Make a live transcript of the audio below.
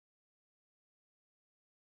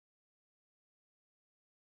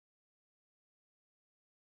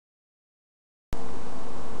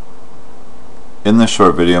In this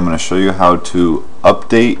short video, I'm going to show you how to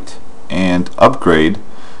update and upgrade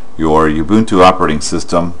your Ubuntu operating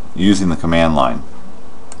system using the command line.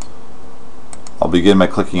 I'll begin by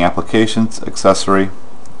clicking Applications, Accessory,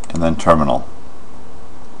 and then Terminal.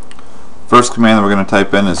 First command that we're going to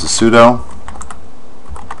type in is a sudo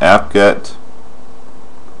apt-get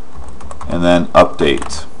and then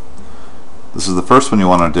update. This is the first one you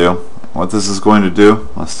want to do. What this is going to do,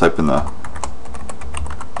 let's type in the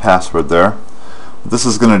password there. What this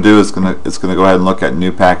is going to do is it's going to go ahead and look at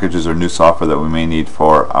new packages or new software that we may need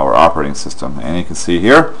for our operating system. And you can see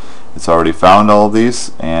here it's already found all of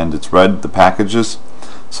these and it's read the packages.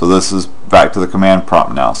 So this is back to the command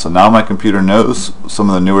prompt now. So now my computer knows some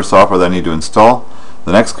of the newer software that I need to install.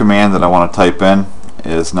 The next command that I want to type in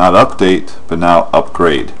is not update but now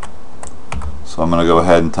upgrade. So I'm going to go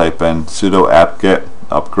ahead and type in sudo apt-get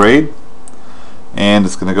upgrade. And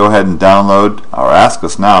it's going to go ahead and download, or ask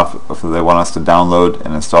us now if they want us to download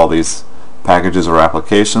and install these packages or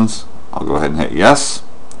applications. I'll go ahead and hit yes,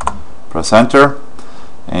 press enter,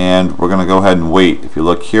 and we're going to go ahead and wait. If you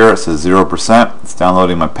look here, it says 0%. It's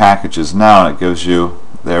downloading my packages now, and it gives you,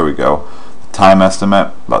 there we go, the time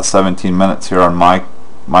estimate, about 17 minutes here on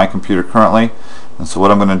my computer currently. And so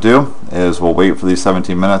what I'm going to do is we'll wait for these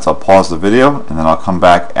 17 minutes. I'll pause the video, and then I'll come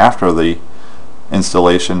back after the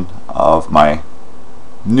installation of my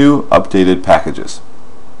new updated packages.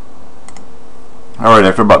 Alright,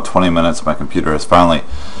 after about 20 minutes my computer has finally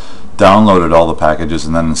downloaded all the packages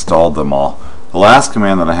and then installed them all. The last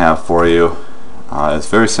command that I have for you is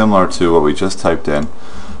very similar to what we just typed in,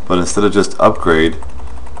 but instead of just upgrade,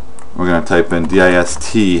 we're going to type in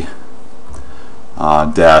dist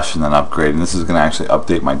dash and then upgrade, and this is going to actually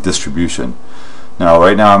update my distribution. Now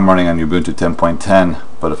right now I'm running on Ubuntu 10.10,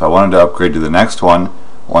 but if I wanted to upgrade to the next one,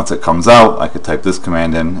 once it comes out, I could type this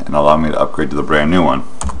command in and allow me to upgrade to the brand new one.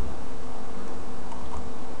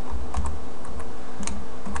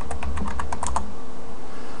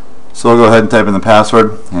 So I'll go ahead and type in the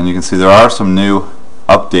password, and you can see there are some new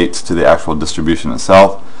updates to the actual distribution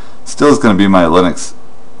itself. Still is going to be my Linux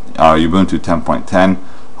Ubuntu 10.10.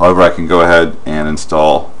 However, I can go ahead and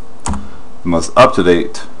install the most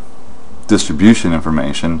up-to-date distribution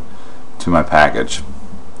information to my package.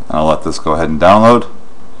 And I'll let this go ahead and download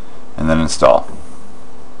and then install.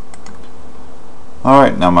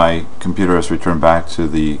 Alright, now my computer has returned back to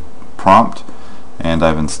the prompt, and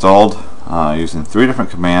I've installed using 3 different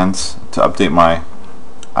commands to update my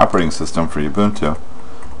operating system for Ubuntu.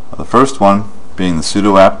 The first one being the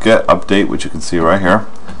sudo apt-get update, which you can see right here.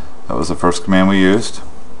 That was the first command we used.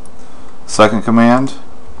 Second command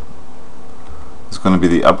is going to be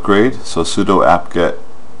the upgrade, so sudo apt-get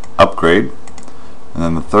upgrade. And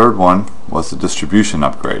then the third one was the distribution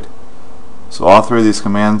upgrade. So all 3 of these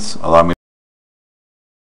commands allow me